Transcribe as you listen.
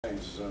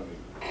change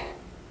zoning.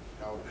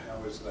 How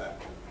is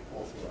that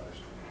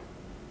authorized?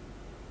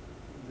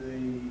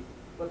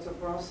 What's the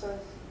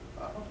process?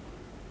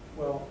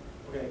 Well,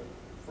 okay,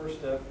 first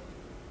step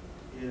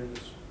is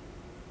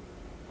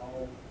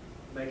I'll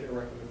make it a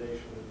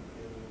recommendation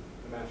in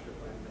the master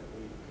plan that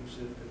we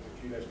consider,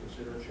 that you guys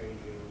consider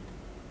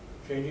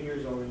changing your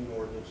zoning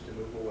ordinance to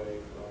move away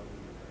from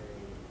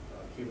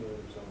a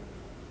cumulative zone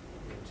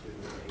into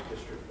a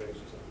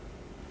district-based zone.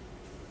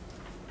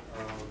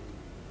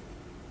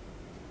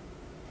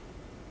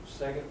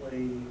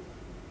 Secondly,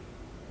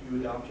 you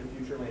adopt your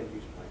future land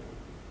use plan.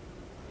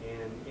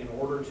 And in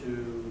order to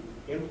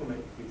implement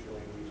your future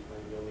land use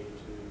plan, you'll need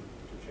to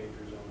change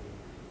your zoning.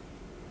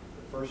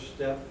 The first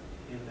step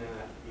in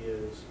that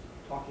is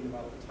talking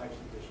about the types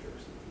of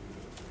districts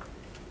that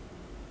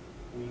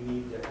we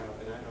need to have,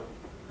 and I don't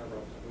cover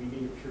up, we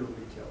need a pure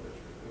retail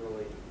district,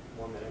 really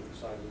one that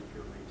emphasizes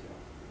pure retail.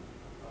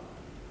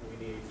 We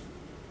need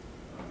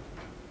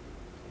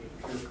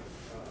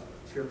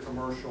a pure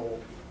commercial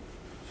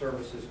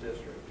services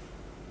district,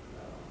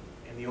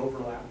 and the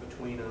overlap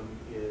between them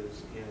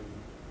is in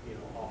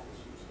office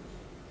uses.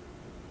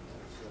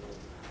 So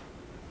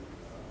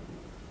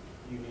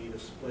you need a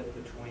split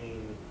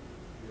between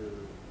your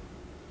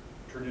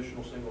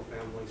traditional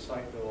single-family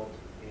site built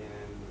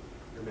and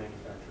your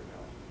manufactured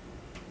house.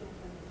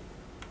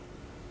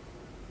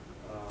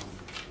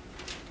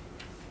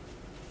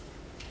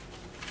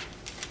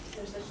 Is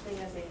there such thing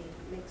as a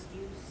mixed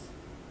use?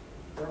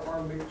 There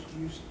are mixed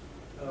use.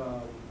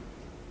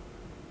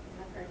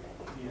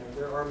 Yeah,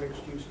 there are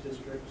mixed use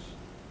districts.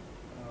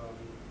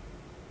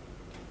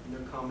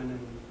 They're common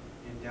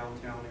in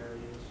downtown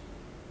areas.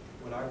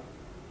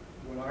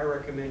 What I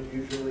recommend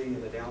usually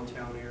in the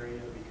downtown area,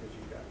 because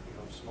you've got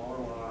smaller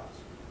lots,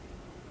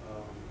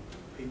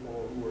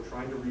 people who are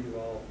trying to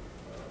redevelop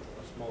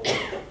a small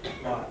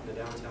lot in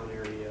the downtown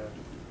area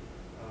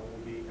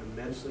will be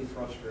immensely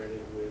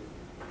frustrated with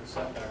the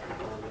setback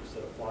requirements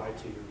that apply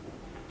to you.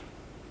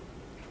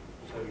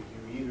 So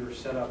you either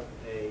set up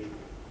a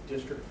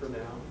district for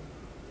them,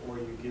 or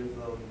you give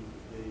them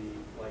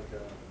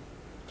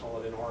call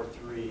it an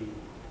R3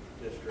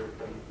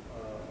 district,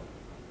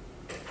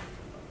 a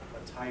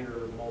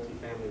tighter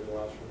multifamily that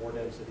allows for more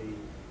density,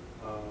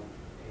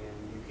 and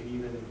you can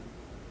even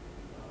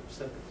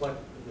set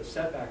the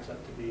setbacks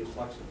up to be as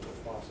flexible as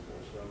possible.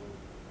 So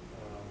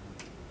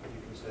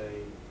you can say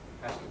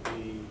has to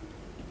be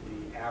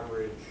the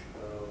average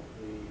of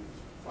the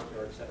front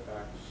yard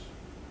setbacks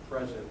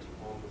present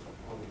on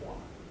the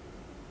block,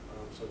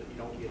 so that you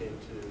don't get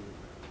into,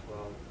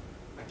 well,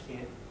 I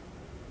can't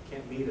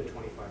meet a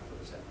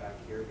 25-foot setback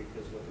here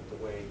because look at the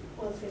way.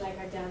 Well, see, like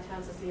our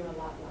downtown's a 0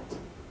 lot line.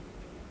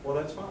 Well,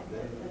 that's fine.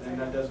 Then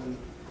that doesn't.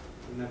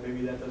 And then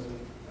maybe that doesn't.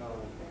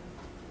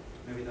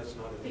 Maybe that's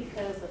not an issue.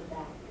 Because of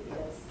that,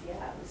 because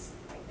yeah, it was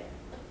right there.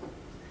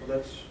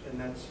 Well,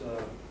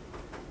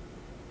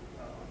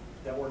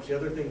 that works. The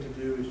other thing to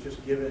do is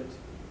just give it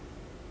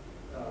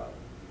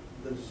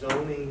the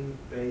zoning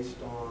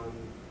based on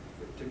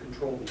to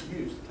control the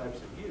use, the types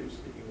of use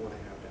that you want to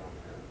have down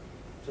there,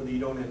 so that you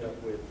don't end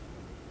up with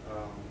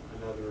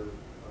another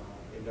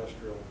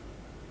industrial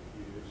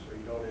use, or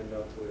you don't end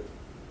up with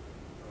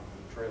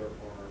trailer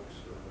parks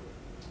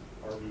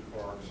or RV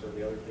parks or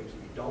the other things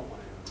that you don't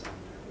want to have down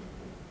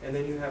there. And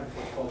then you have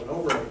what's called an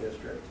overlay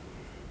district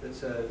that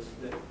says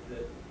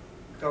that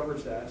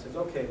covers that. It says,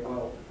 okay,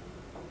 well,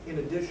 in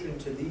addition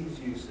to these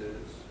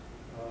uses,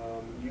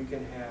 you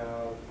can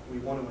have. We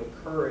want to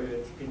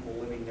encourage people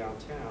living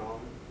downtown,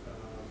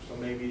 so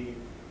maybe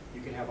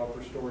you can have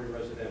upper story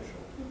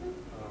residential,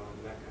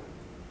 that kind of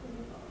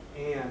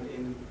thing. And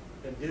in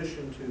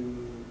addition to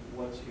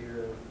what's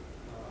here,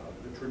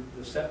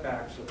 the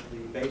setbacks of the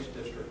base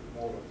district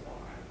won't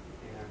apply,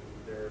 and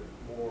they're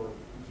more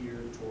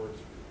geared towards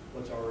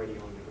what's already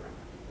on the ground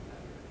in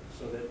that area,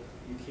 so that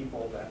you keep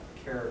all that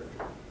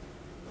character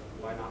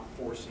by not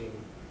forcing,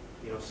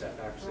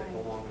 setbacks that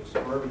belong in a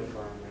suburban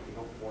environment. You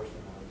don't force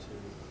them onto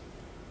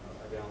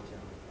a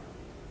downtown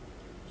environment.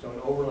 So an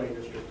overlay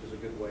district is a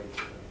good way to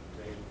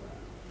handle that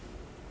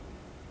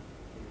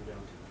in your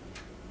downtown.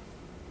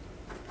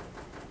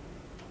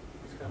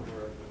 It's kind of my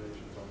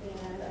recommendations on that.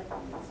 Yeah, that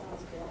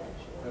sounds good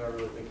actually. But I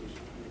really think you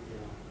should,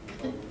 you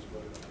probably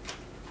split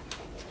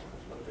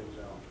things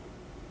out.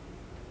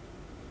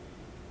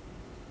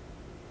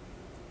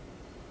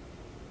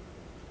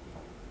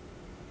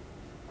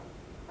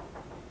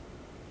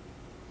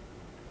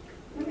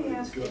 Let me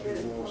ask you Got this.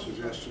 any more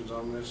suggestions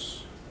on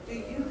this? Do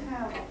you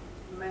have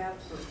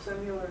maps of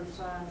similar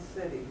sized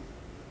cities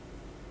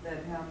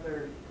that have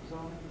their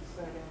zoning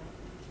set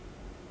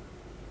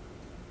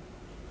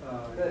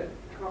out? That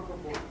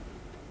comparable?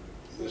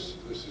 This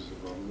is the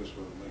problem. This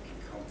won't make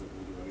it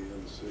comparable to any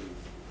other city.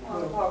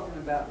 I'm talking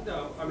about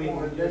No, I mean,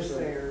 more this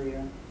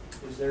area.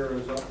 Is there a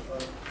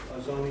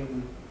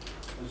zoning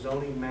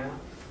map?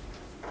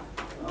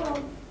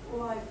 Well,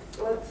 like,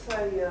 let's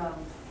say,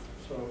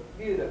 So,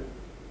 Buda,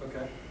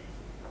 okay.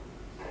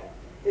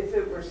 if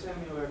it were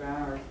similar to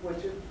ours,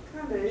 which it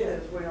kind of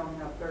is, we don't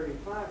have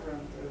 35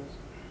 run-throughs,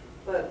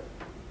 but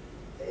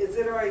is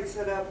it already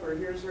set up, or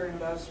here's our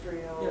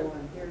industrial, Yeah.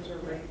 and here's our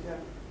retail?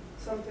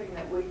 Something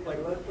that we Like,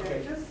 could look at,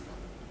 okay. just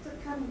to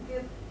kind of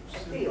get a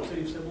feel.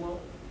 City of Cibolo,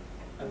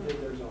 I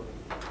did their zoning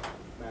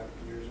map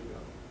years ago.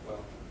 Well,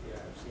 yeah,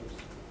 it seems, it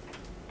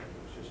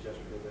was just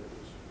yesterday, but it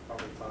was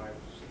probably 5,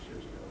 6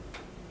 years ago.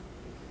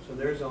 So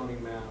their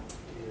zoning map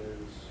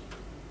is,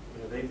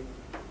 you know,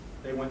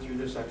 they went through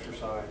this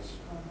exercise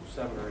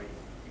 7 or 8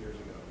 years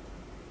ago.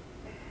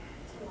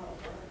 It's a lot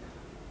of work.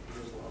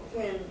 It is a lot of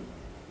work.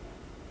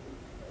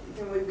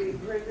 Can we be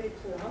privy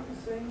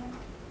to seeing it?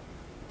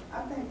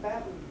 I think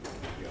that would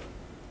Yeah.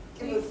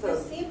 give You've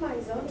us seen my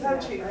a zoning map,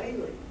 touchy right?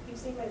 feely. You've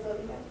seen my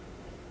zoning map?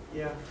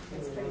 Yeah.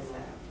 It's pretty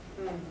sad.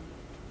 Mm.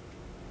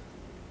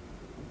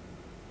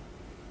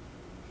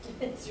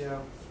 It's, Yeah.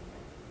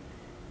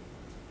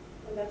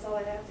 and that's all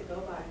I have to go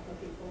by when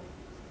people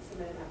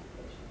submit an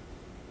application.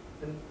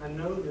 And I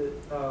know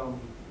that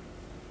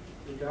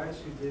the guys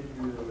who did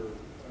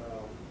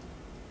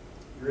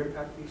your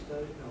impact fee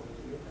study, no, was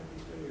it your impact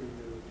fee study or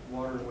your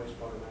water and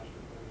wastewater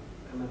master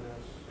plan,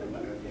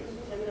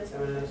 Yes.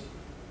 M&S,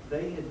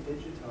 they had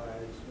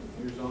digitized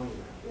your zoning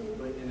map, Mhm.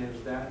 but, and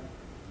is that,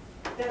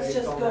 That's Based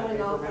just on that going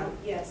paper off map? of,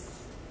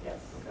 yes, yes,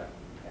 okay.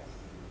 yes.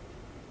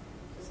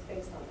 Just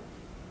based on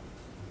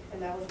that.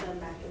 And that was done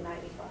back in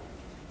 '95.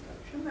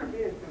 Shouldn't there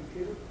be a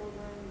computer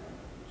program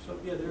that? So,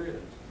 yeah, there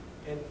is.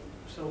 And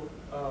so,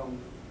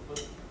 but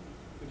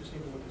we just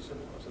need to look at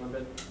Cibolo's, and I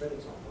bet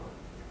it's online.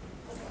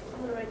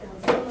 I'm gonna write down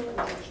Cibolo and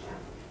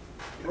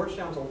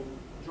Georgetown.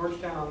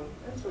 Georgetown,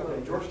 That's okay,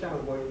 really- Georgetown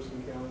is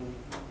Williamson County,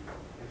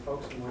 and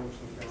folks in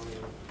Williamson County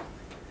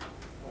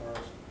are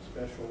a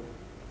special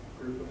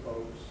group of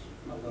folks.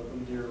 I love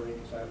them dearly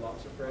because I have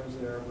lots of friends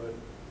there, but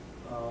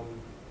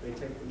they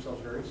take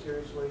themselves very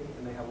seriously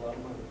and they have a lot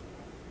of money.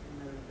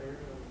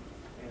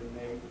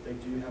 And they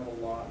do have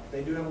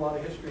a lot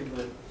of history,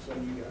 but so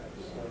do you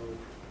guys. So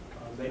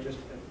they just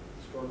have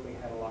historically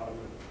had a lot of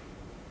money.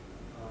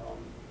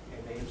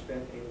 And they have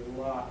spent a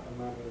lot of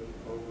money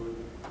over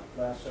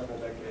the last several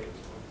decades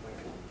on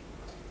planning.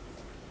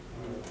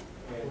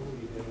 What do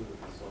we do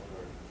with the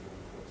software?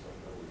 What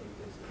software we think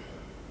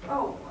is?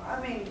 Oh,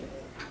 I mean,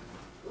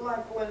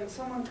 like when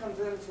someone comes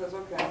in and says,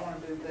 okay, I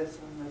want to do this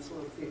on this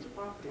little piece of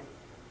property,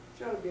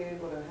 you ought to be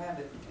able to have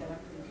it in a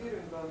computer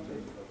and go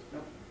to,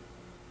 nope,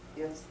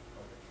 yes,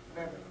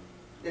 whatever.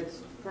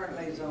 It's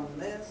currently zoned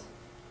this,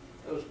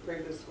 it was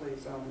previously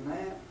zoned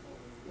that.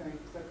 You know, you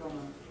click on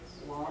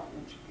a lot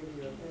and it should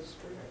give you a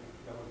history.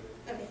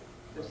 Okay.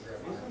 Just-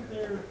 Isn't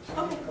there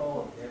something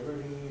called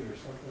Everty or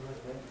something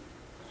like that?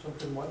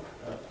 Something what?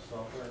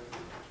 Software?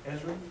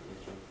 Esri?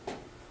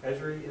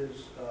 Esri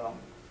is a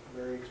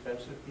very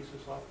expensive piece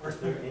of software. Is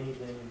there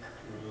anything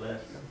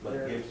less,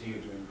 but gives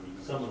you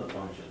some of the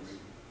functions?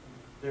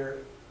 There,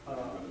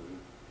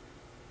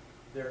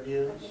 there I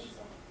is, think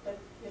so, but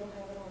you don't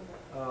have it on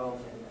the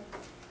agenda.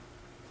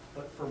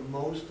 but for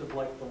most of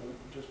like the,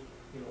 just,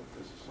 you know,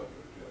 This is separate,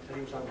 yeah.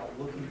 Teddy was talking about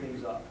looking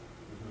things up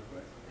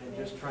Right. and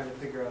just trying to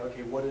figure out,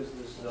 okay, what is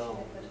this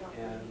zone?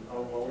 And,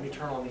 oh, well, let me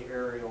turn on the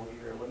aerial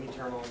here, let me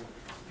turn on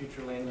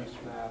future land use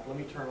map, let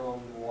me turn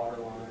on the water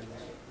lines.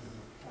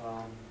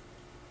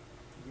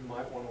 You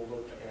might want to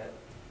look at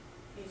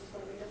You just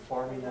want to read it?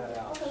 farming that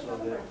out Okay, so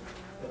that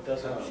it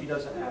doesn't, she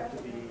doesn't have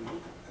to be,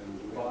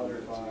 And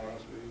bothered Nancy by-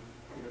 Crosby.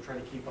 you know,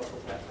 trying to keep up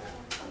with that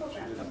map. I'll go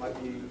back. That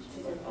might be,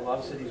 a lot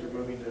of cities are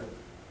moving to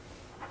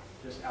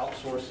just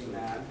outsourcing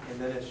that, and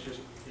then it's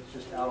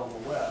just out on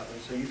the web.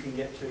 And so you can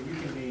get to, you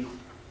can be,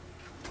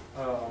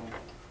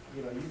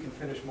 you know, you can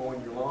finish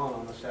mowing your lawn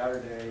on a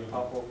Saturday,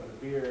 pop open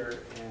a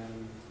beer,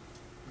 and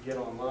get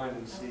online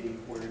and see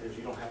where it is.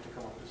 You don't have to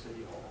come up to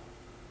City Hall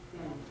to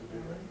do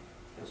it.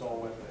 It's all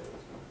web-based.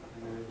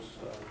 And then it's,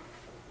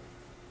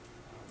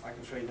 I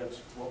can show you that's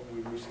what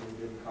we recently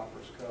did in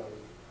Copper's Cove.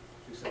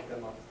 We set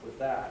them up with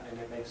that, and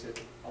it makes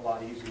it a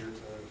lot easier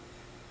to,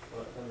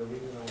 Well, and the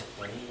reason I'm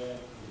saying that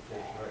is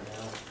because right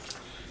now,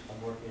 I'm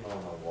working on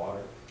a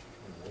water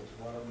and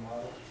wastewater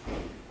model.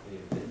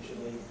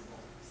 Eventually,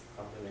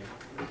 I'm gonna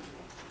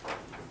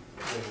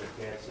bring the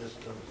CAD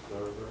system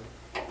server,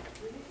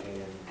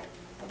 and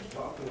I'm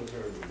talking with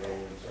her today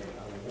and saying,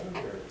 I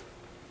wonder,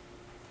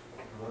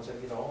 once I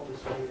get all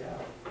this laid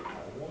out,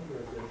 I wonder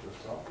if there's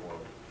a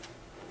software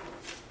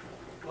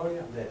oh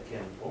yeah. that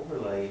can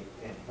overlay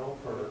and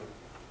help her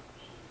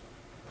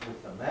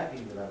with the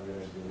mapping that I'm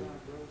gonna do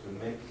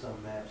to make some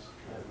maps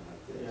kind of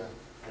like this.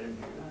 Yeah.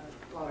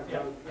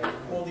 Yeah.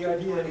 Well, the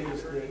idea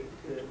is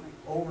that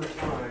over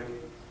time,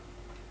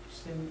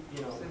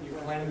 you know,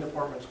 your planning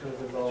department's gonna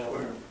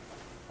develop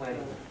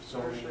planning,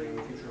 zoning,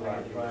 future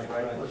land use, Right,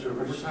 right? right.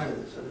 Over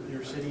time,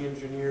 your city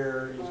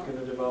engineer is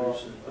gonna develop,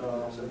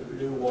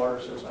 new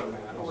water system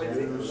maps,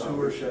 new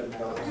sewer shed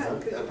maps,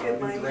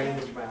 new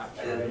drainage maps,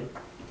 right?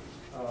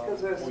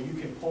 Well, you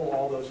can pull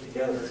all those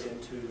together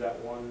into that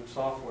one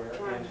software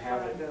and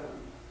have it,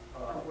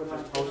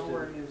 just posted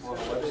on the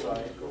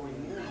website,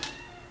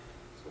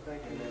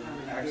 and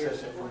then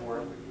access it from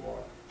wherever you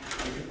are.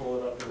 You can pull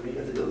it up in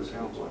the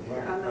council. I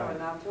know,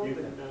 and I told You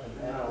them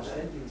can- And I was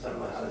thinking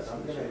something, I said,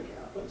 I'm gonna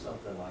put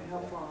something like how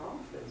that. far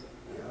off is it?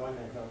 When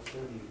the hell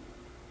should you?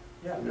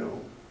 Yeah,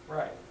 No.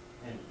 right.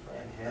 And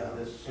have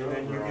this And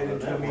then you server get on the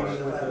into a meeting with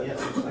network. the,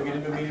 Yes. you get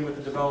into a meeting with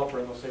the developer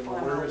and they'll say, well,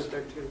 Well, I where know is,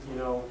 there too. you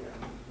know,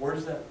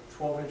 where's that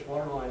 12-inch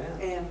water line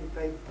end? And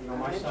they. You know,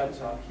 my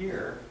side's out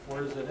here,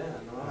 where does it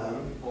end? Oh, you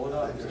can pull it I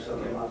up, think there's okay,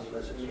 something well, else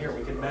that's here,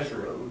 we can across measure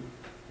the it. road.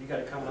 You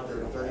gotta come out there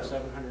to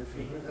 3,700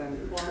 feet. Then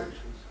The Clark,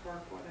 restrictions.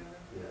 Clark, whatever.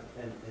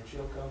 Yeah. And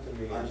she'll come to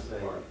me and That's say,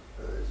 the part.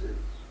 this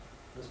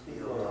the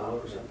people old are top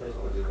looking at percent this,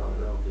 of but they what's want to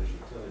know coming. if there's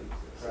utilities.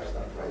 Right. It's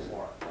not present.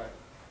 Right.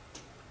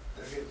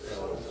 So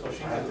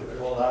she I have to had to-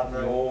 pull out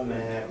the old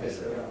map, and, Yeah. you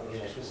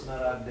know, if it's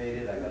not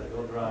updated, I gotta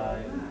go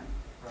drive.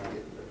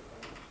 Right.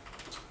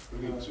 We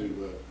need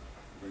to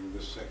bring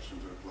this section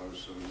to a close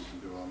so that we can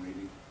do our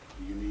meeting.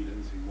 Do you need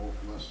anything more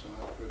from us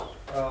tonight, Chris?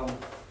 Well,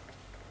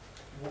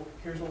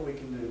 here's what we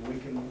can do. We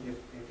can, if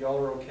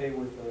y'all are okay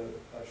with a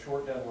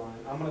short deadline,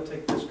 I'm gonna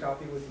take this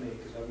copy with me,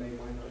 because I've made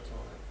my notes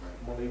on it. Right.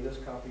 I'm gonna leave this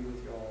copy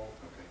with y'all.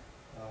 Okay.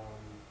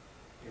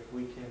 If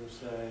we can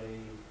say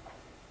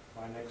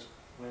by next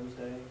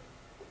Wednesday,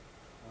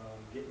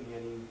 get me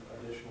any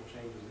additional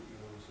changes that you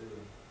want to see.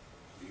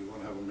 Do you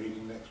want to have a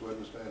meeting next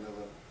Wednesday,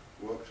 another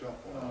workshop?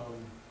 Or not?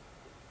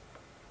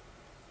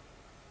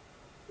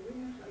 Do we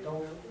have to get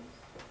Don't- notice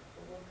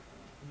for work?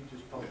 You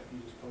just post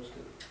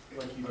it. Yeah,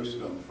 like you posted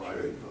do. on the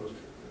Friday. I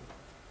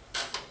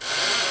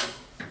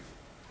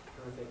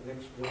think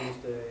next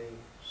Wednesday,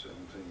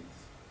 17th.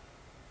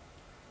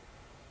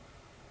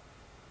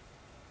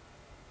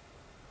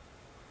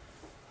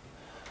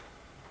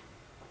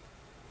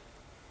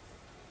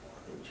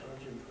 They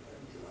charge him for that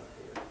deal out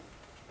here. I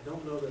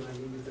don't know that I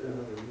need to do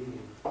another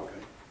meeting.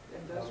 Okay.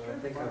 Industrial? I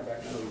think I've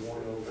actually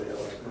won over it, I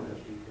can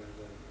have you guys.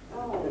 Oh,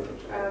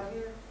 out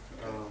here?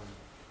 Do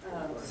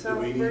South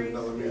we need Breeze?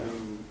 another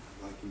meeting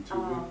like in 2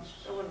 weeks?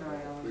 It wasn't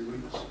right, 3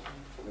 weeks?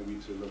 Maybe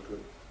to look at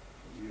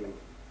your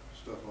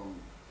stuff on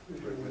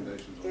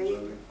recommendations on Gate,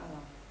 zoning?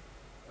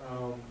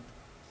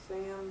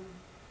 Sam,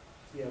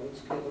 Yeah, let's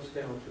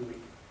stay on 2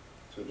 weeks.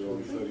 So I do on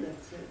the think 30th?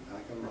 that's it. I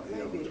can not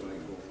here on the Maybe.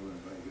 24th, I'm in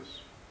Vegas.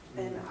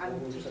 And I'm,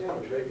 to tell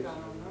the truth, I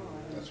don't know.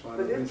 That's fine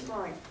But with me. it's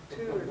like 2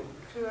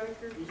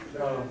 acres,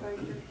 2.5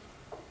 acres.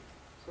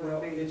 So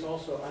Well, it'd be it's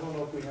also, I don't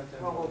know if we have to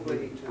have. a Probably,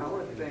 meeting too. I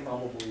would can think.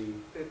 Probably,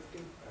 50.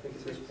 I think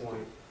at this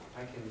point, I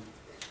can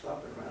It's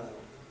flopping around.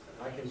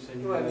 send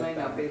you Well, it guys may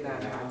not back be that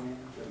now high.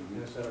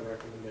 and a set of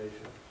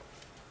recommendations.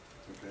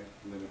 Okay,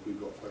 and then if we've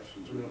got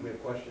questions, So if we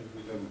have questions,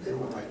 we then, can, They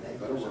want right, an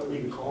that'll acre, work. you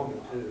can call me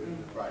too.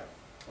 Mm. Right,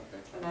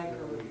 okay, An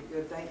acre would be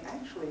good. They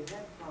actually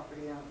had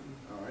property out in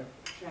all right.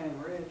 Shannon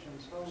Ridge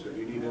and sold it. So do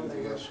you need Well, they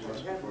anything were- else from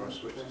us they had before I one,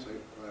 switch but the tape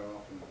player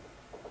off and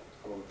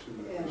call a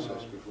 2-minute And,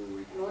 recess before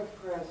we? North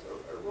Press,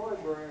 Roy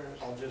Barrera's.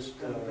 I'll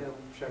just gonna build.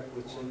 check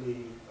with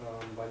Cindy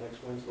by next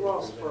Wednesday.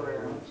 Ross if there's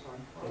Barrera, any- I'm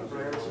sorry. Yeah. Roy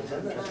Barrera's his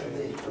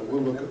attorney. So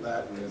we'll look at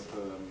that and if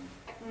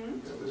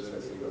Hmm? there's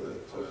anything that,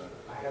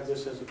 I have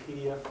this as a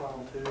PDF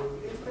file too,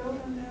 He's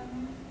building down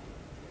and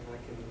I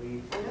can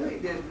leave. there? I knew he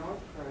did North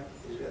Press.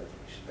 He's got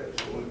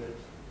specs on it,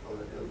 on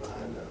the deal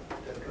behind the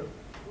Tetra.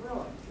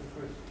 Really?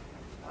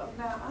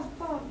 Now, I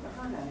thought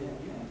her name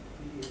was that.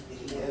 He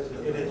has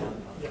it. It is.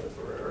 Yeah,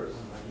 for hers.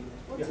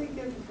 What's he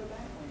getting for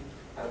that one?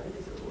 I think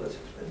it's a little less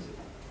expensive.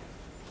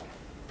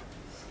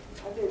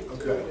 I did two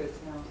Okay. of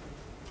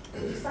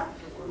his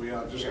houses. we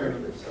are just Very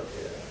going to,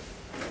 expensive,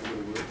 yeah.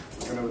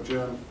 we're going to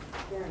adjourn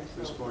Very at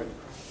this so. point,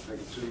 take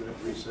a 2-minute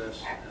recess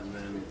and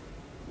then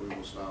we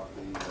will start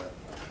the,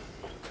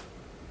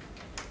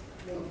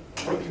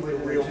 Make you a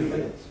real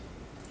meeting.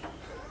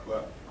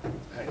 well,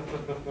 hey,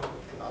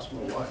 ask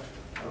my wife.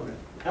 Okay.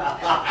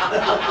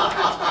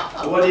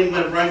 I wasn't even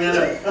gonna bring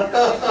that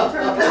up.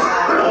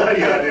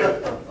 Any idea?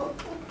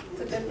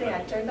 It's a good thing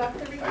I turned off the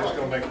recording. I was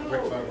going to make a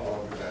quick phone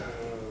call.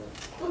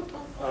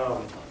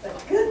 It's a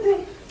good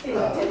thing.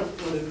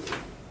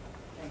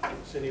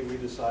 Cindy, we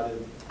decided,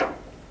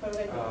 What do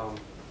I do?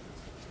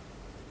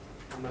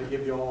 I'm gonna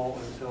give you all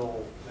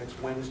until next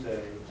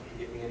Wednesday to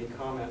get me any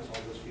comments on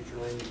this future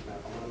land use map.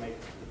 I'm gonna make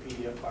the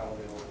PDF file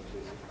available to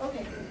you.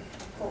 Okay,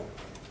 cool.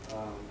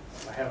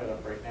 I have it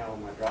up right now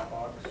in my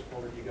Dropbox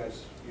folder. Do you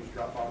guys use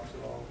Dropbox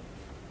at all?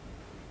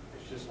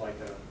 It's just like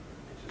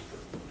it's just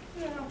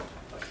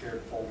a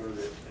shared folder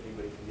that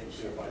anybody can get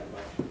to if I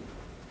invite you.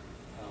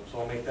 So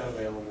I'll make that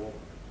available.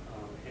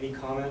 Any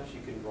comments,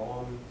 you can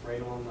draw them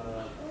right on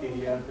the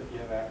PDF if you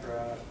have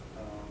Acura,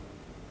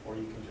 or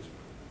you can just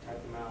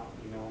type them out,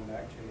 email them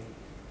back to me.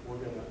 We're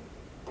gonna,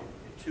 in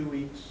 2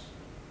 weeks,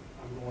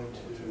 I'm going to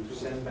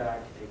send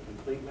back a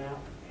complete map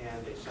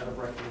and a set of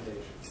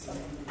recommendations.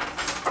 Okay.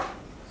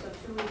 So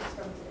 2 weeks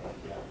from today.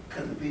 Yeah.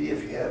 And the PDF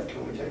you have,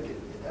 can we take it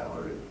and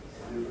download it?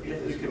 and do it?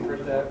 Yeah, you can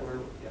print that, or,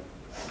 yeah.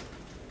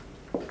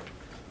 2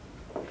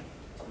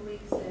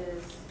 weeks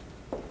is,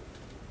 24.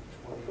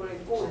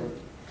 dang it,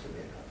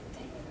 I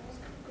was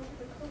gonna go to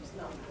the coast.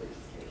 No,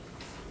 just kidding.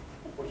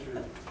 What's your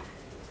 24?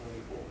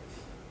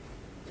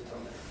 It's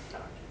on there.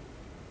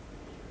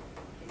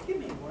 Give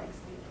me one.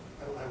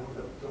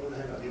 Don't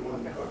have to do one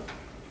in the car.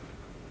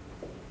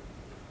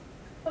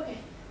 Okay,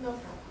 no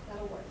problem,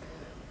 that'll work.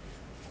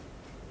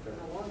 I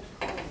want to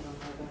call him on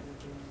how that would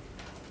be.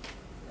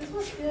 This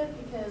was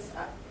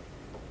because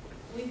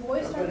we've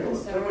voiced our I've been here,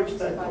 what, 3 weeks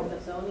concerns now? about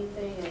the zoning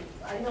thing, and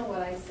I know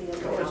what I see in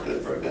the Always good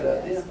office for a and good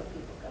that's idea. when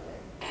people come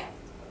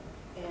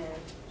in. And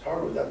It's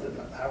hard without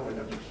the highway you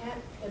numbers.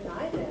 can't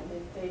deny them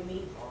if they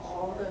meet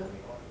all the,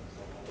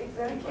 you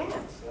Exactly. can't,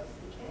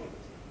 you can't,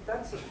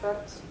 That's, you know.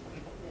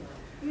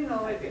 you know,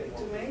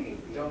 to me,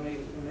 you don't need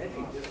a committee,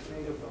 you just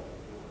need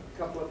a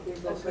couple of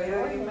people Okay. say,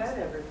 oh, you met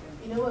everything.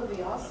 You know what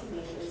we also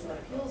need is an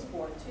appeals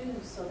board too,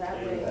 so that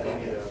way Yeah,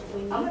 yeah.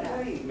 we need I'm gonna that.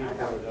 tell you, I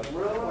got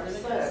real Board of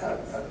upset,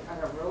 Adjustments. I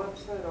got real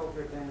upset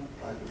over them,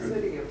 I the agree.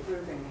 city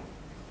approving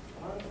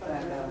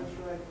that,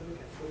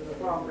 the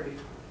property.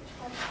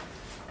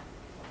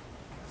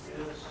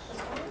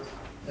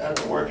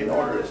 That's a working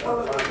order, it's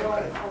not fine,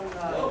 okay?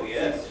 Oh,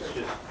 yes, it's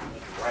just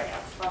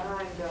draft.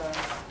 Behind,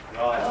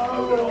 Y'all haven't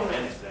voted on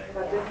anything.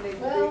 that didn't need to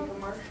Well- be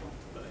commercial.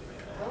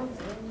 Well,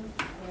 then,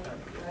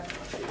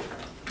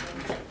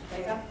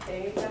 they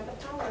got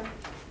the power.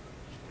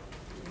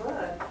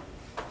 But,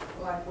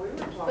 like we were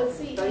talking, But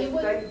see, they it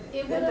would, did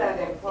it that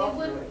would,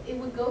 improperly. it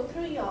would go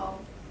through y'all.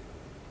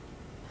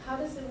 How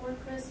does it work,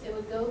 Chris? It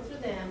would go through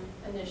them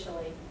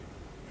initially,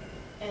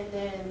 and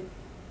then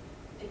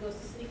it goes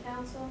to city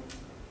council?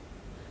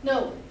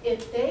 No,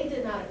 if they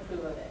did not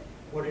approve of it,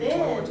 What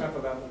Then- type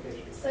of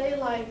application? say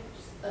like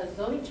a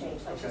zoning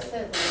change, like you Okay.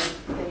 said,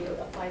 when they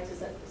applied to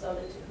zone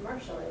it to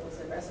commercial, it was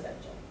a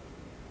residential.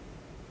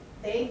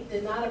 They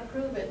did not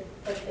approve it,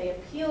 but they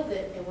appealed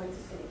it and went to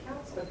city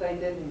council. But they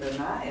didn't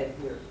deny it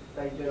here,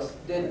 they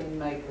just didn't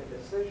make a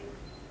decision.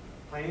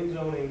 Planning and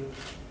zoning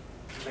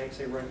makes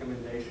a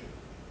recommendation.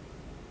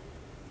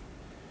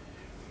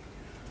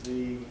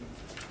 The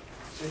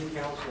city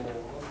council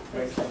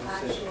makes a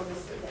Actual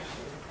decision.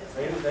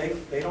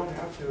 decision. They don't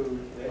have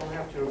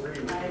to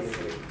agree with I it.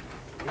 see.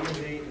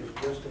 D&Z is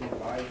just an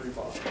advisory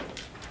body.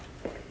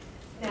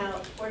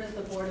 Now, where does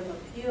the Board of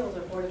Appeals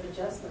or Board of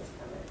Adjustments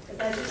come in? Is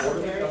that just Board for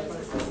of variances and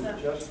Adjustment stuff?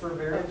 is just for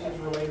variances Okay.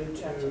 related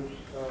to, Gotcha.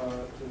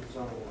 to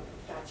zoning law.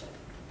 Gotcha,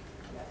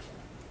 gotcha.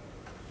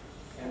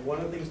 And one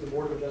of the things the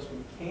Board of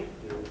Adjustment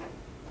can't do,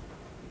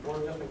 the Board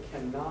of Adjustment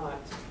cannot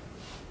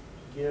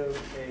give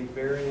a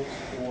variance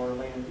for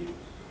land use.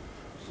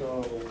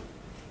 So,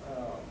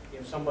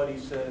 if somebody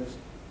says,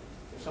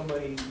 if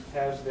somebody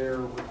has their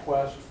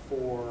request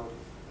for,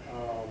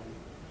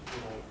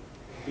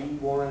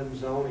 B1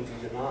 zoning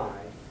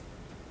denied,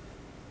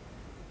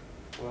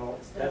 well,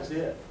 that's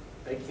it.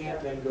 They can't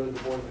then go to the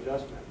Board of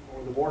Adjustment,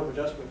 or the Board of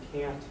Adjustment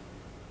can't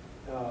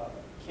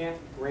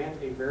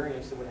grant a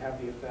variance that would have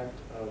the effect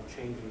of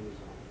changing the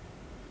zone.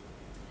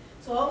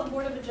 So all the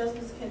Board of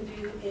Adjustments can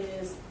do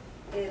is,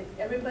 if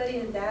everybody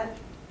in that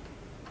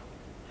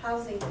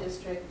housing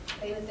district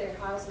painted their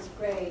houses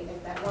gray,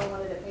 and that one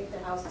wanted to paint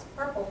their houses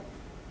purple,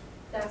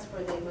 that's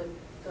where they would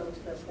go to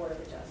the Board of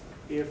Adjustment.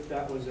 If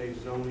that was a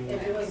zoning,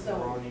 If it was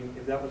zoning.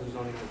 if that was a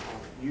zoning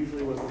requirement.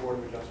 Usually what the Board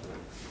of Adjustment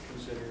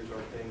considers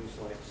are things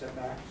like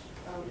setbacks.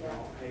 Oh, You yeah.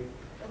 know, hey,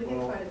 And we get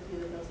well, quite a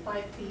few of those,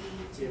 5 feet,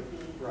 2 yeah,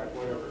 feet. right, 3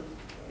 whatever.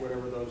 feet.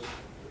 Whatever those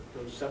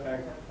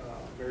setback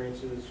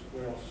variances,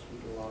 what else we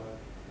do a lot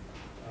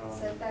of?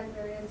 Setback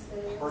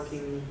variances.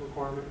 Parking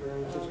requirement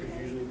variances, because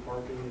Okay. usually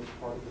parking is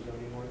part of the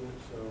zoning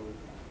ordinance, so,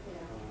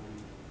 Yeah, um,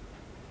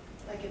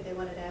 like if they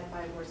wanted to add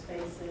 5 more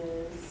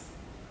spaces,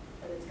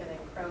 but it's gonna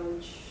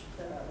encroach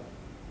the,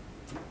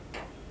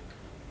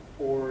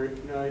 or,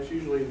 no, it's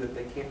usually that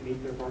they can't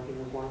meet their parking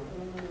requirement,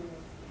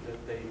 mm,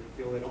 that they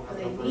feel they don't have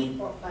they enough need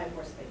room. 5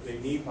 more spaces. They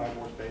need 5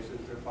 more spaces,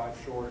 they're 5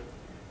 short,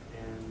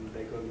 and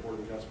they go to the Board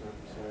of Adjustment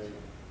and say,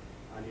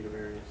 I need a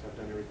variance, I've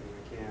done everything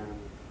I can.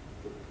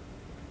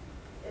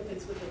 If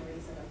it's within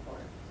reason, of course.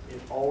 It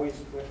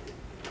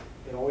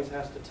always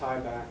has to tie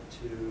back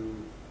to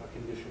a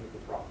condition of the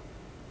property.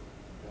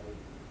 Okay?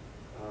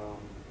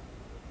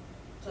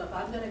 So if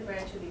I'm gonna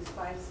grant you these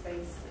 5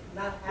 spaces,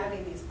 not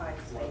having these 5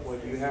 spaces.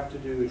 What you have to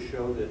do is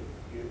show that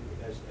you,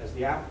 as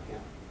the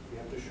applicant, you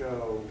have to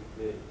show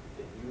that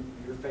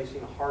you're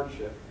facing a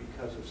hardship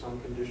because of some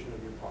condition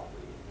of your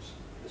property,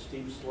 the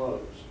steep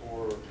slopes,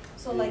 or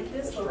So like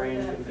this the one, we're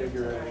strange gonna approve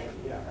tonight. configuration.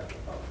 Yeah. Okay,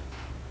 oh.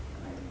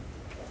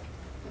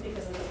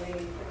 Because of the way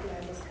the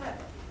land was cut.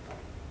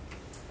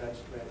 That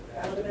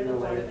That has would've to be been a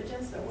Board of related.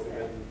 Adjustments That would have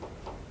there. been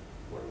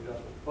Board of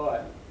Adjustment.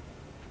 But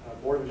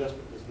Board of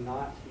Adjustment does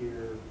not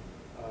hear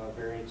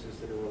variances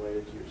that are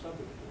related to your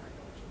subdivision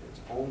regulations.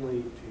 It's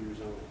only to your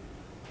zoning.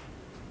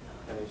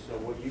 Okay, so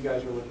what you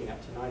guys are looking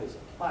at tonight is a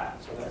plat,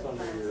 so that's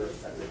under your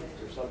subdivision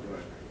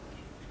regulations.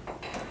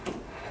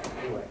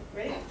 Anyway,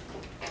 Ready?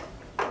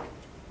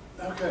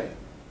 Okay.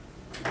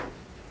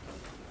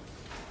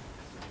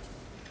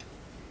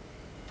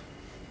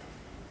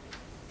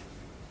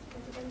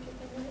 Did you get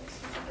the minutes?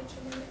 Did you get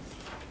your minutes?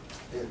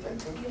 Yeah,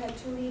 thank you. You had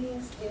 2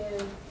 meetings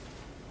in.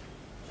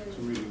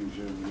 To reading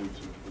June, we need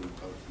to approve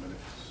both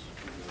minutes.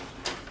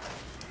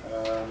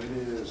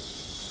 It is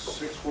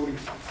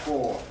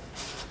 6:44.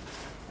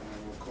 And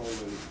we'll call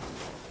the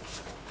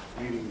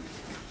meeting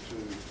to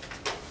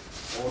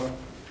order.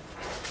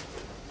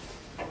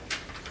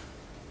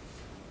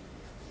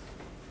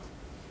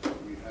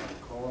 We have a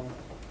quorum.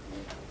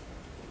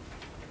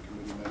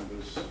 Committee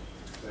members,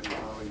 Betty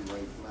Holly,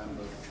 Ray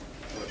Lambert,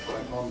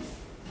 Pond,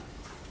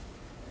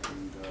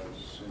 and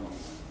Sim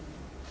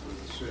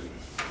with the city.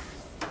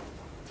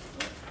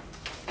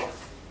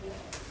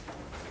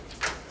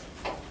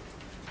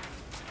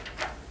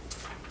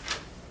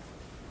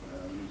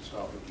 We need to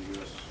start with the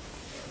U.S.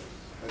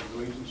 Pledge of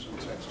Allegiance and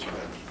Texas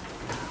Pledge.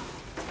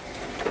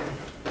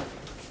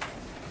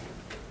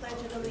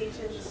 Pledge of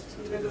allegiance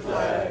To the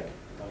flag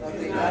of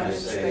the United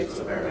States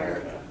of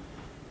America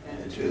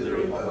and to the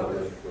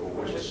republic for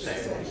which it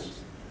stands,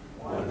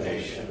 one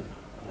nation,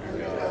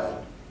 under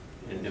God,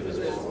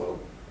 indivisible,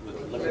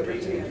 with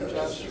liberty and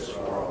justice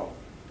for all.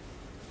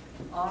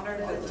 Honor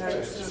the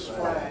Texas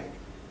flag.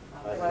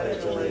 I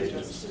pledge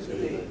allegiance to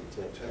thee,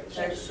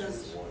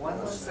 Texas,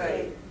 one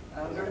state,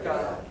 under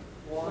God,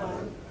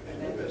 one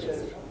and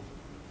indivisible.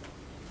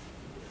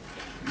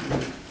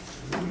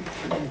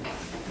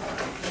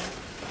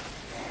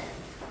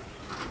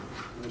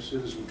 No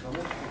citizen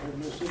comments? I have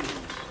no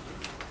citizens.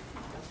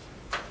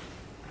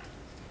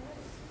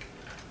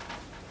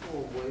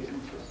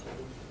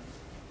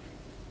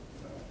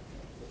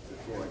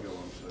 Before I go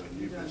on to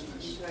new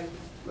business,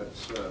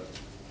 let's,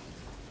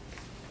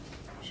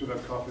 should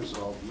have copies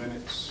of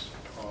minutes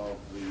of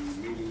the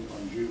meeting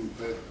on June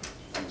 5th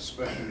and the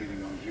special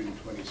meeting on June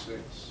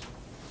 26th.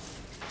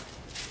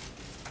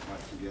 I'd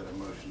like to get a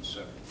motion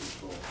separately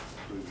for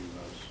approving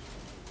those.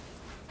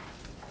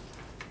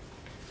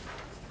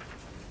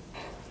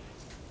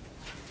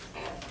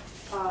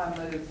 I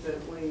move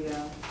that we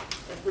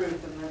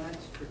approve the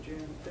minutes for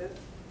June 5th.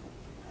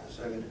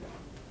 Second.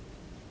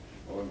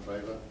 All in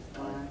favor?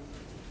 Aye.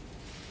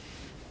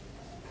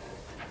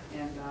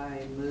 And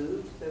I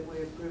move that we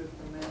approve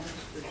the minutes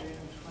for June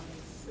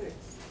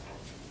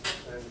 26th.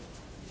 Second.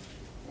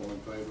 All in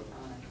favor?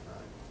 Aye.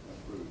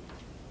 Approved.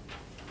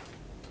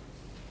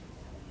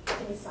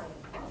 Can you sign it?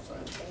 I'll sign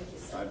it. Thank you,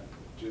 sir.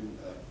 Jim's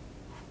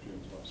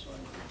not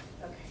signed.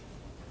 Okay.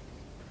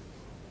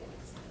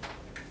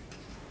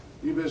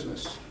 New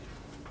business.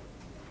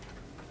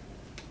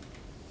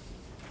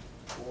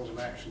 Cause an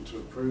action to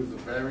approve the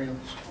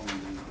variance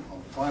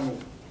on final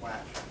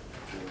plat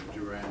for the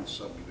Durand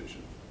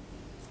subdivision.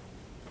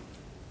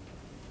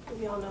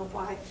 We all know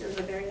why there's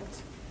a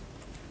variance.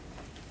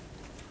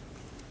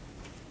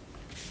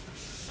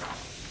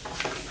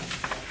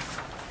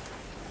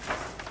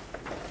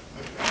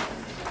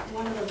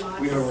 One of the lots.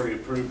 We had already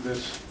approved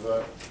this,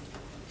 but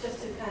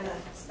Just to kind of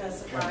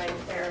specify and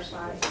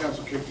clarify.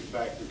 council kicked it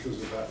back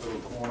because of that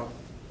little corner.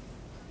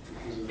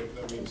 Because of it,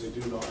 that means they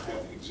do not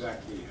have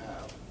exactly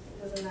have.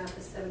 It doesn't have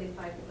the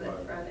 75-foot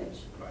Right. frontage.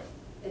 Right.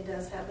 It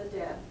does have the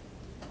depth,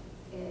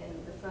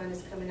 and the front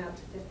is coming out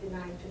to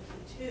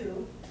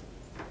 59.52.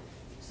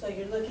 So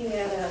you're looking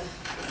at a,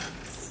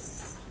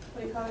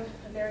 what do you call it,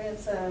 a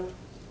variance of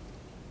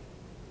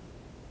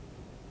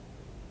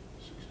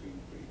 16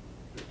 feet,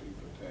 15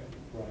 foot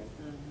 10. Right.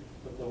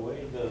 But the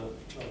way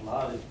the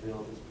lot is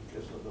built is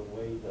because of the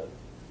way the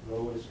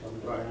road is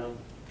coming Right. around.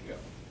 Yeah.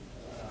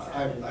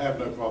 I have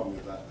no problem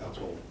with that at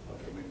all.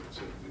 I mean, it's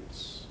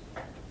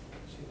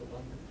See the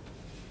bumper?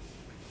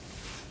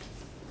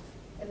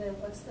 And then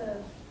what was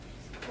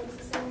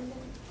the same again?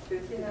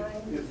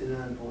 59?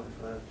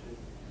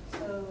 59.52.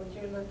 So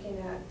you're looking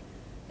at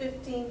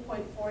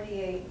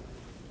 15.48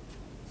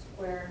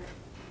 square,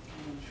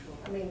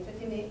 I mean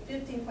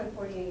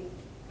 15.48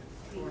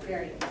 feet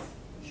variance,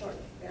 short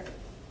variance.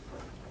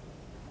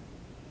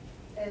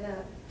 And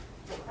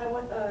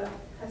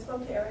I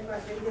spoke to Eric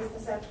Rodriguez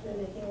this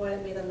afternoon, and he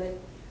wanted me to let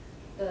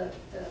the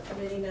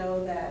committee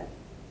know that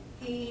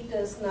he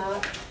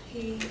doesn't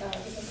see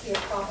a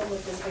problem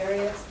with this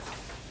variance.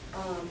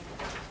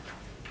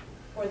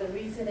 For the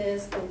reason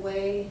is the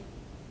way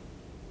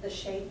the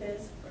shape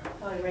is,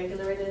 how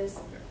irregular it is,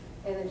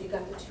 and then you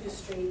got the two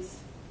streets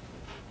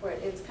where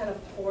it's kind of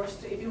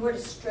forced. If you were to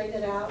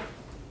straighten it out,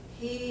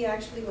 he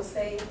actually will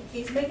say,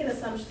 he's making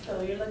assumptions,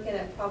 so you're looking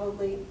at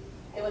probably,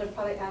 it would have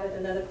probably added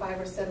another 5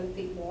 or 7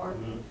 feet more.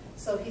 Mm-hmm.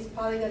 So he's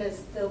probably gonna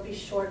still be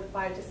short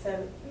 5 to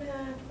 7,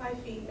 5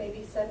 feet,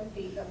 maybe 7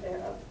 feet up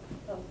there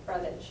of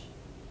frontage.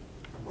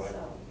 Right.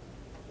 So,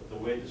 But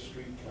the way the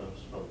street comes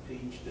from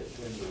Peach that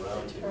turns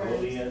around to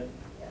Turns, Rodian,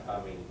 yeah.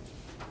 I mean,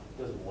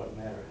 doesn't what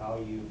matter how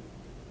you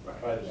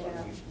try to, you're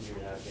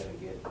not gonna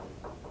get.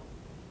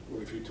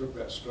 well, if you took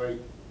that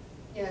straight,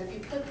 Yeah, if you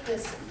put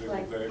this then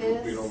like it would be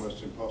an this,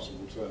 almost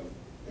impossible turn.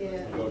 Yeah.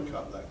 You've got to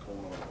cut that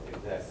corner off.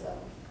 Exactly. so,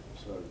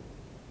 So,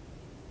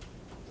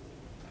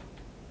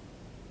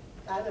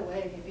 either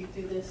way, if you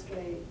do this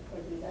straight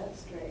or do that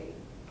straight,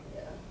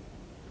 yeah.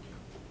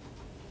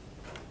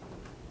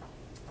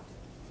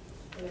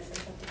 Did I say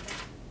something?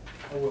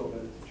 I will,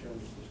 but at the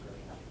chairman's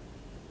discretion.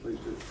 please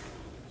do.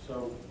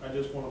 So I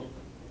just want to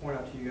point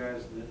out to you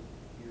guys that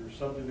your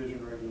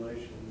subdivision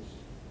regulations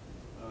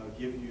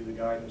give you the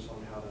guidance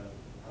on how to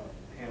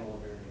handle a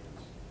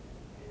variance.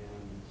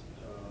 And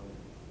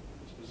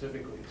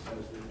specifically, it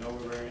says that no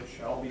variance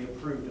shall be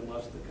approved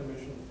unless the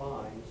commission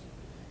finds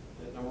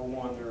that, number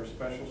one, there are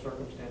special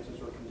circumstances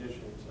or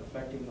conditions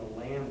affecting the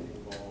land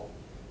involved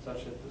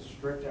such that the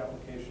strict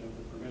application of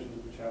the provisions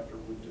of the chapter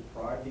would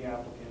deprive the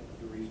applicant of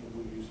the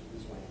reasonable use of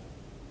his land.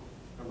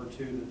 Number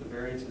two, that the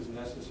variance is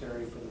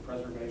necessary for the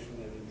preservation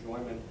and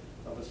enjoyment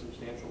of a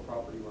substantial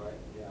property right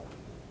of the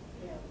applicant.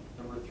 Yeah.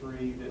 Number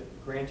three, that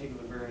granting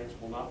of the variance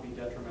will not be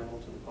detrimental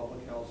to the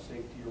public health,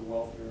 safety, or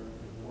welfare,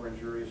 or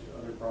injurious to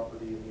other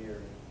property in the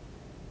area.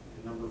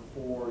 And number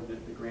four,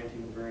 that the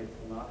granting of the variance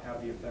will not have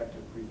the effect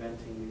of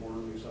preventing the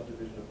orderly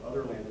subdivision of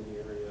other land in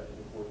the area in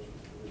accordance with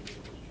the provisions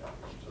of this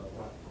chapter.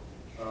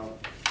 So,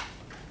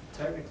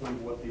 technically,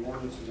 what the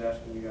ordinance is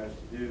asking you guys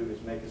to do is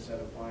make a set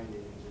of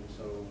findings, and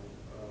so,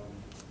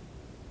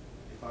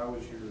 if I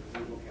was your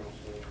legal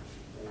counsel,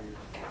 or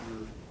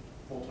your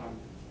full-time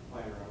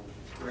planner, I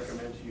would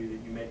recommend to you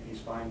that you make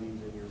these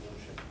findings in your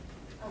motion,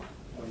 Oh,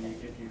 when you,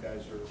 okay. if you guys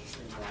are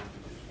inclined to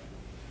do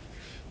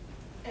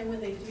so. And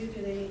when they do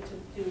they need to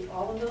do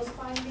all of those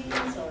findings,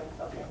 or,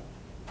 okay,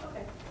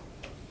 okay.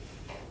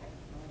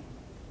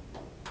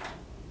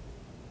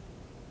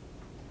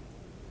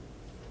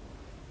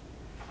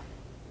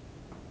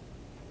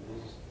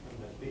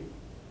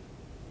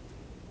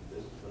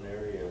 This is an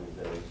area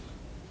that is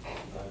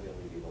not going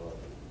to be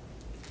developed.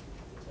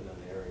 It's in an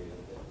area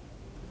that,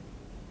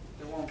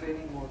 There won't be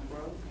any more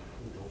growth?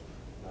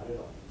 not at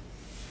all.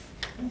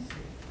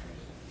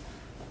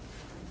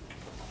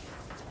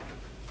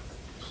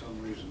 For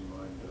some reason,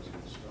 mine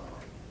doesn't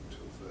stop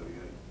until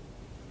 38.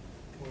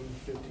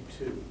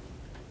 152.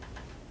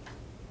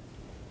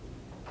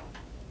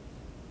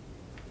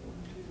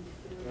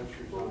 That's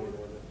your zoning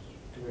ordinance.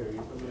 Are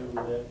you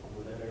familiar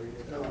with that area?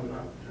 No, I'm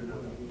not.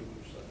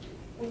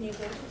 When you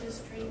go to the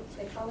street,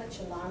 they call it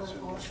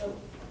Chalana also.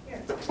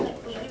 Here, Here's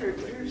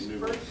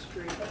First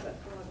Street. here's Peach,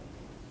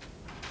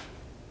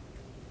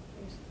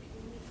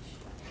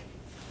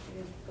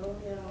 here's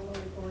Goliad all the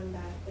way going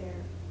back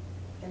there.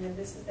 And then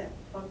this is that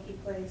funky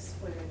place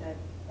where that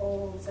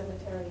old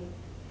cemetery,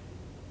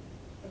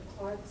 the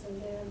Clarks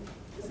and them.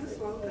 Is this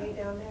local? Way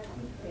down there?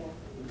 Yeah.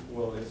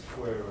 Well, it's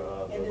where,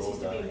 And this the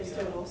used to be old Mr.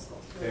 guy,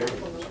 Roscoe's, Very.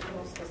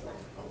 Roscoe's land.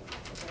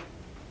 Okay.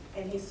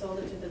 And he sold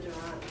it to the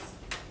Durants,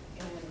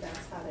 and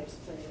that's how they're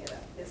splitting it up.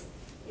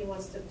 He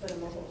wants to put a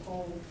mobile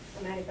home,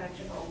 a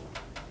manufactured home,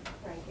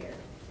 right here.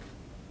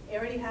 He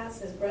already has,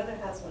 his brother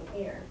has one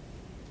here,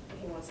 and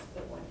he wants to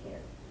put one here.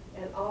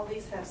 And all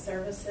these have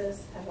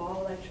services, have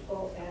all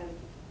electrical, and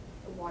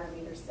the water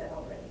meter's set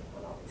already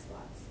on all these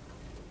lots,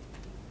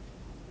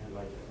 And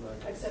like,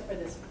 except for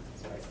this one.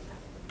 So it's not.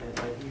 and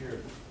right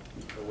here,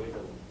 the way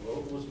the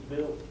road was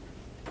built,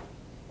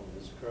 on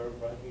this curve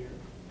right here,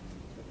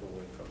 took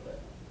away from that.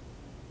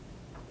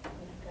 And I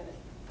got it,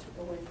 took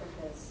away from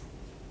his.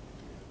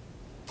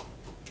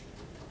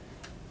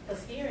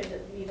 Because here,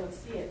 you don't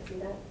see it, see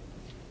that?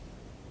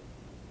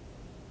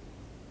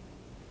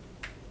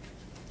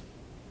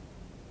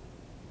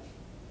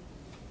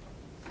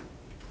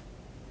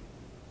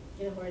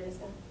 You know where it is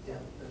now? Yeah,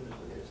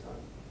 it's not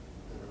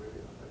gonna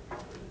really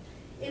affect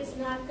It's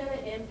not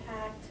gonna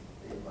impact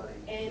anybody.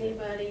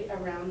 anybody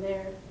around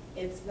there.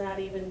 It's not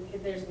even,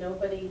 there's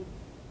nobody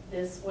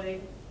this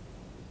way.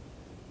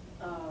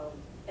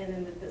 And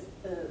then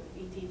the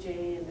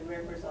ETJ and the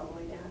river's all the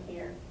way down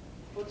here.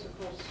 What's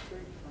across the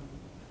street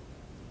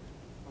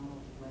from,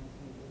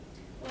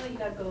 Well, you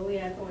got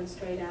Goliad going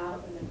straight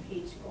out and then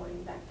Peach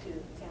going back to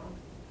town.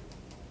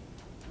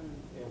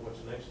 And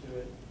what's next to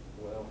it,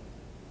 well,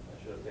 I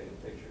should have taken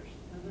pictures.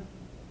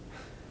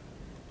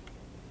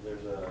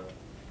 There's a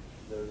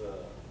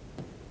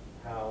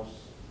house,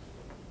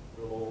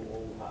 little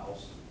old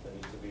house that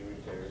needs to be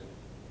repaired.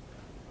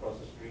 Across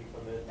the street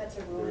from it. That's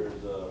a ruin.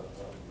 There's a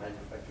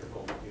manufactured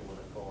home, if you want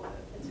to call it.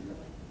 It's a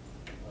ruin.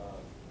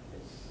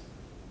 It's,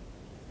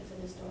 It's an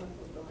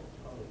historical building.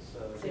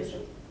 it's,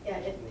 Yeah,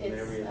 an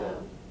area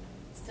that-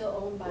 still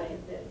owned by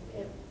the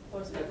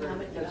Floresville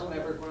Economic It's never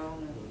Development.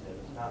 grown.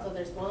 it's not. So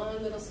there's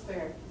one little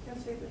square. Can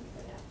see that.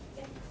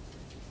 Yeah.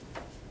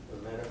 As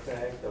a matter of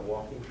fact, the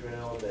walking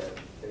trail that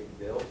they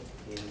built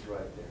is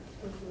right there.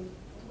 Mhm.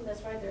 Oh,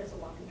 that's right, there is a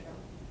walking trail.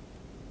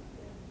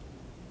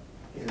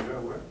 In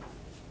there where?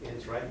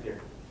 It's right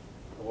there.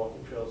 The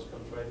walking trails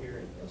comes right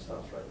here and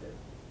stops right there.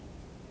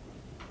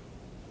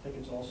 I think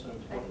it's also Like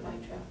a important,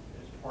 bike trail.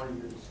 as part of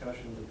your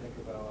discussion, to think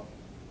about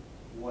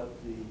what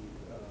the,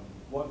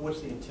 what's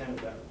the intent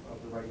of that,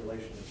 of the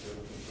regulation that they're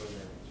looking for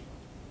a variance from.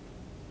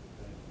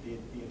 The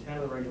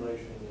intent of the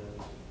regulation is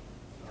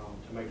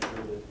to make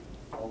sure that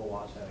all the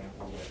lots have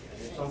ample width.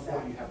 And at some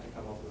point, you have to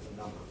come up with a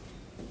number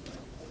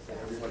that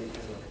everybody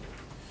can live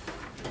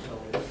with. And so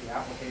it's the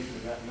application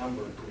of that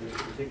number to this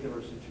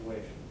particular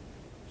situation,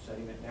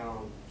 setting it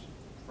down,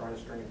 trying to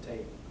string a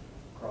tape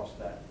across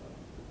that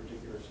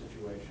particular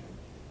situation.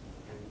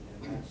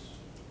 And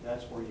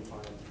that's where you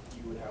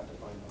would have to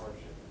find the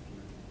hardship if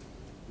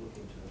you're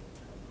looking to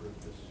approve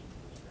this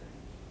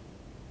variance.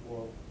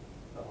 Well,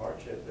 the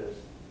hardship is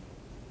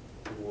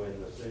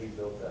when the city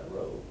built that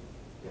road,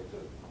 it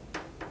took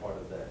part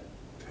of that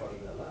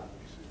lot.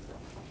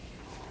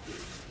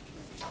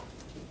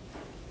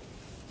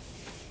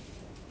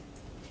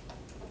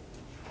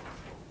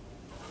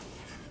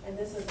 And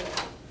this is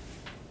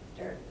a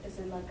dirt, is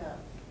it like a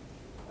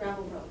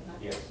Gravel road, not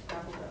Yes.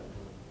 gravel road.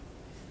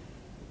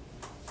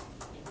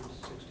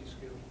 60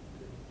 scale.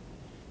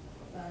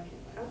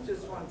 I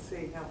just want to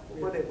see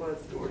what it was.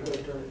 We're going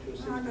to turn it to a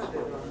 60 No, I got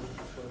scale.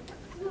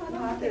 No, I No,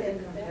 I don't think did it, in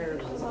it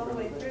comparison. goes all the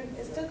way through,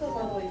 it still goes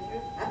all the way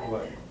through.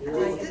 What? You're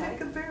Like on- Just did a it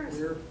comparison.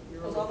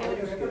 you're goes on all the way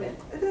to the 40 scale. Riverbend.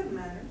 It doesn't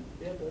matter.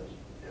 Yeah, it does.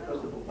 There's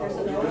an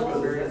Oh,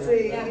 old, very nice.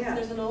 See, yeah, yeah.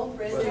 there's an old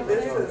bridge But See, over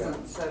this there.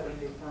 isn't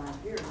 75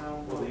 here,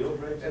 no. Well, the old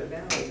bridge that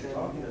Evidently, you're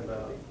talking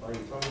about, are you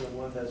talking the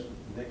one that's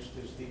next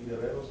to Steve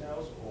Guerrero's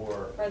house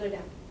or Further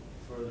down.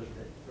 further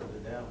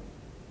down?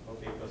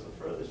 Okay, because the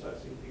furthest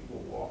I've seen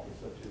people walk is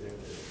up to there,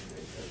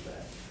 they cut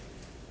back.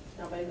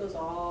 No, but it goes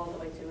all the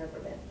way to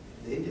Riverbend.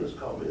 The Indians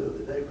called me the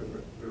other day from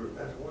River,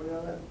 that's where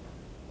y'all at?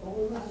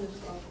 Oh,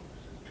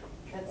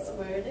 That's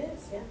where it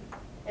is, yeah.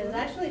 And it's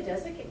actually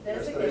designated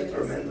That's as.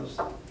 tremendous,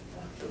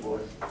 the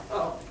boys.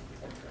 Oh.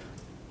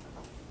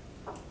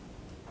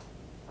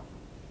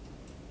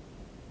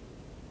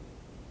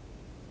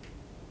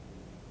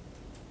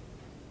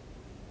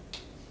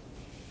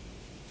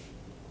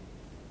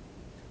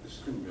 This is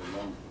going to be a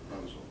long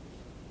proposal.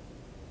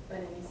 But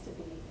it needs to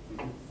be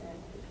said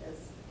because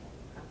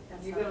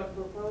that's You not. gonna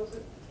propose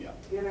it? Yeah.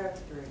 Get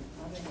after it.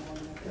 I didn't want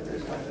And to.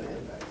 it's not gonna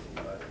impact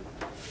anybody.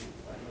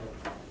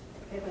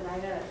 Okay, but I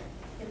gotta,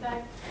 in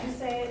fact, you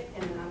say it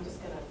and then I'm just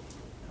gonna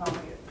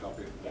copy it.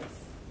 Copy it? Yes.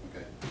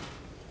 Okay.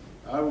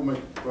 I will make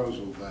a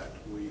proposal that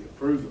we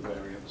approve the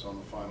variance on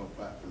the final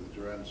plat for the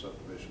Duran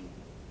subdivision,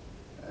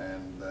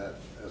 and that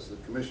as the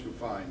commission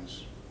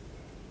finds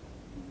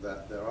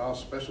that there are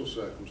special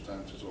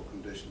circumstances or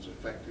conditions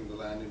affecting the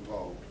land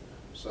involved,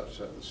 such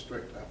that the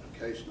strict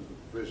application of the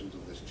provisions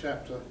of this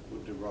chapter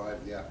would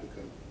deprive the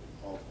applicant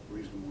of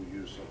reasonable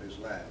use of his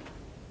land.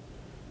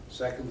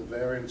 Second, the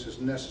variance is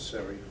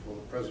necessary for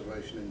the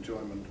preservation and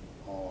enjoyment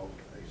of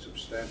a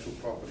substantial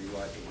property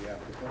right of the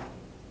applicant.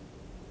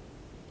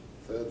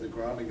 Third, the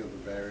granting of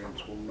the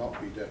variance will not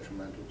be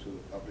detrimental to the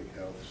public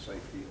health,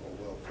 safety,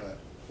 or welfare,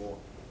 or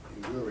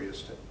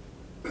injurious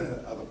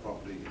to other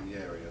property in the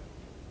area.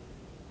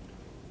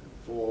 And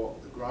four,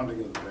 the granting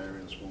of the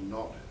variance will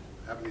not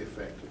have the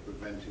effect of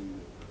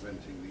preventing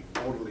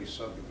the orderly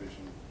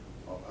subdivision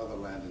of other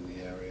land in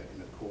the area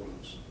in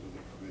accordance with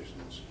the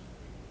provisions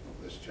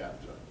of this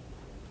chapter.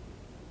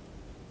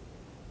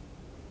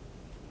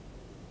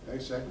 Okay,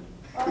 second?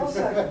 I'll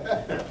second.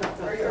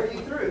 Are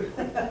you through?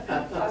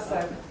 I'll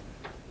second.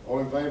 All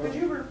in favor? Could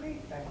you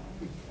repeat that?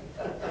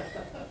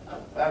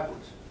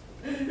 Backwards.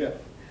 Yeah.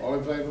 All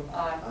in favor?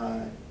 Aye.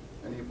 Aye.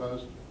 Any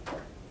opposed?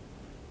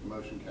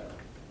 Motion carried.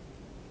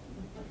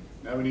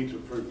 Now we need to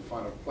approve the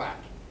final plat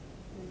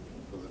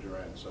for the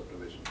Duran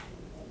subdivision,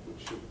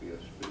 which should be a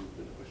bit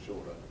of a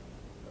shorter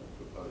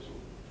proposal.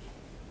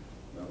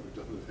 Now we've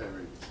done the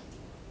variance.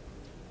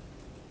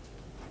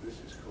 This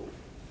is cool.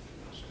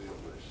 Steel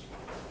this.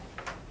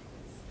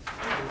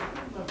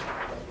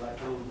 That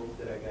black little book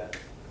that I got.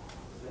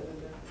 Is that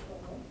in there?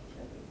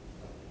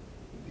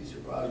 You'd be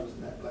surprised what's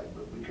in that black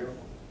book, be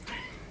careful.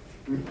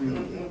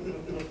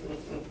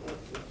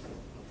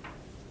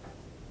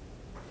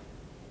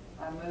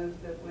 I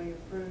move that we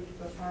approve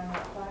the final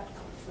plat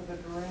for the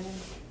Duran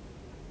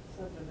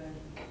subdivision.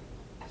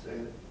 Say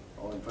it.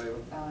 All in favor?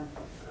 Aye.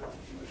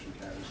 Motion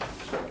carries.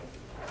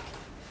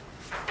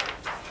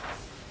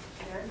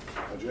 Sharon?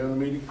 Adjourn the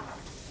meeting?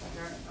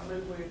 Adjourn. I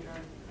move we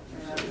adjourn.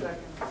 And I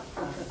second.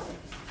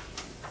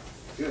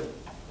 Good.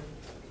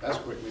 That's a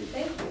quick meeting.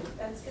 Thank you,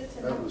 that's good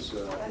to know. That was,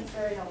 That's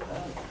very helpful.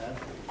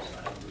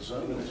 the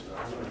zone and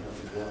stuff.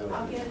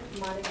 I'll get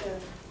Monica,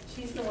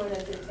 she's the one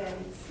that did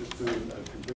Tammy's. Just doing a complete